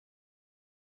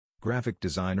Graphic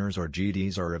designers or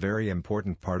GDs are a very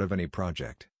important part of any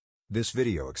project. This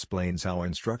video explains how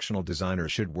instructional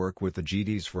designers should work with the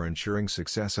GDs for ensuring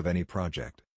success of any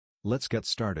project. Let's get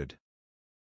started.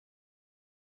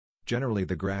 Generally,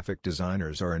 the graphic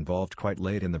designers are involved quite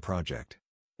late in the project.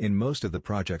 In most of the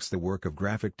projects, the work of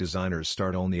graphic designers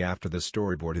start only after the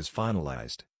storyboard is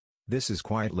finalized. This is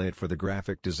quite late for the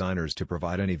graphic designers to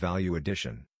provide any value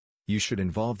addition. You should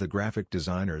involve the graphic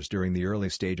designers during the early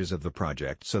stages of the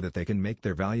project so that they can make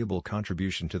their valuable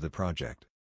contribution to the project.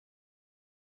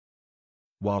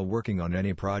 While working on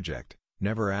any project,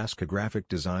 never ask a graphic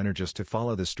designer just to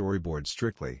follow the storyboard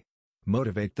strictly.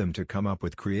 Motivate them to come up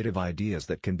with creative ideas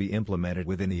that can be implemented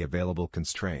within the available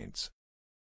constraints.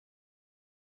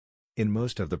 In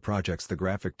most of the projects, the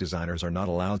graphic designers are not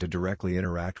allowed to directly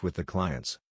interact with the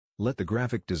clients. Let the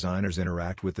graphic designers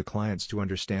interact with the clients to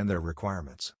understand their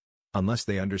requirements. Unless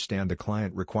they understand the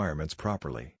client requirements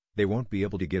properly, they won't be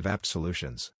able to give apt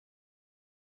solutions.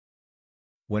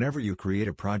 Whenever you create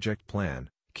a project plan,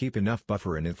 keep enough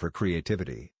buffer in it for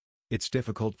creativity. It's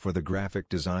difficult for the graphic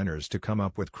designers to come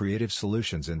up with creative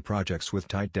solutions in projects with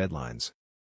tight deadlines.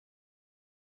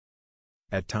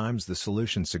 At times, the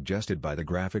solution suggested by the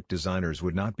graphic designers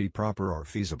would not be proper or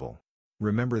feasible.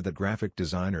 Remember that graphic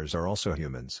designers are also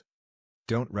humans.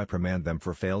 Don't reprimand them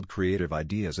for failed creative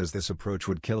ideas, as this approach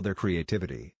would kill their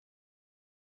creativity.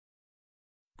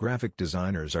 Graphic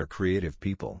designers are creative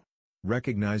people.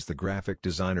 Recognize the graphic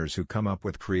designers who come up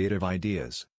with creative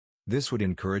ideas. This would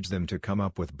encourage them to come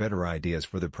up with better ideas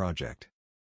for the project.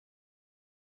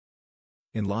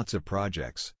 In lots of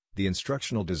projects, the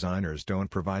instructional designers don't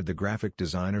provide the graphic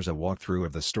designers a walkthrough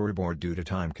of the storyboard due to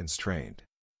time constraint.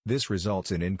 This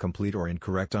results in incomplete or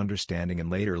incorrect understanding and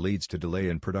later leads to delay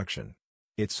in production.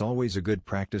 It's always a good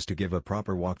practice to give a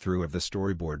proper walkthrough of the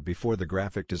storyboard before the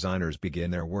graphic designers begin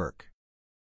their work.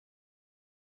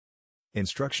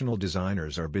 Instructional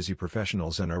designers are busy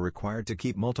professionals and are required to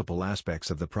keep multiple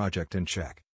aspects of the project in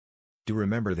check. Do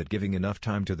remember that giving enough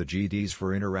time to the GDs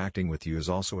for interacting with you is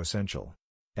also essential.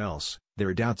 Else,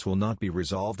 their doubts will not be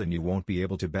resolved and you won't be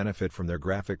able to benefit from their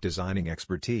graphic designing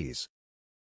expertise.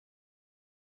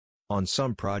 On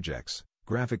some projects,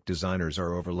 graphic designers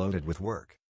are overloaded with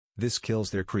work. This kills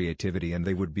their creativity and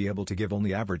they would be able to give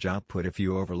only average output if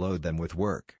you overload them with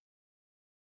work.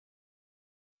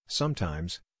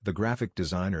 Sometimes, the graphic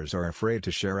designers are afraid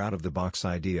to share out-of-the-box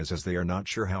ideas as they are not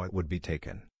sure how it would be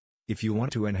taken. If you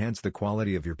want to enhance the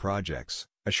quality of your projects,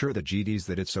 assure the GDs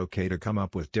that it's okay to come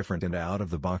up with different and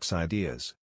out-of-the-box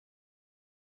ideas.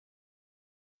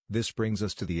 This brings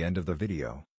us to the end of the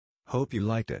video. Hope you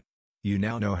liked it. You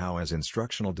now know how, as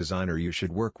instructional designer, you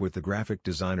should work with the graphic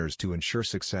designers to ensure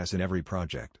success in every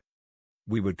project.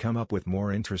 We would come up with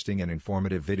more interesting and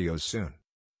informative videos soon.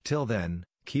 Till then,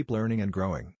 keep learning and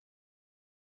growing.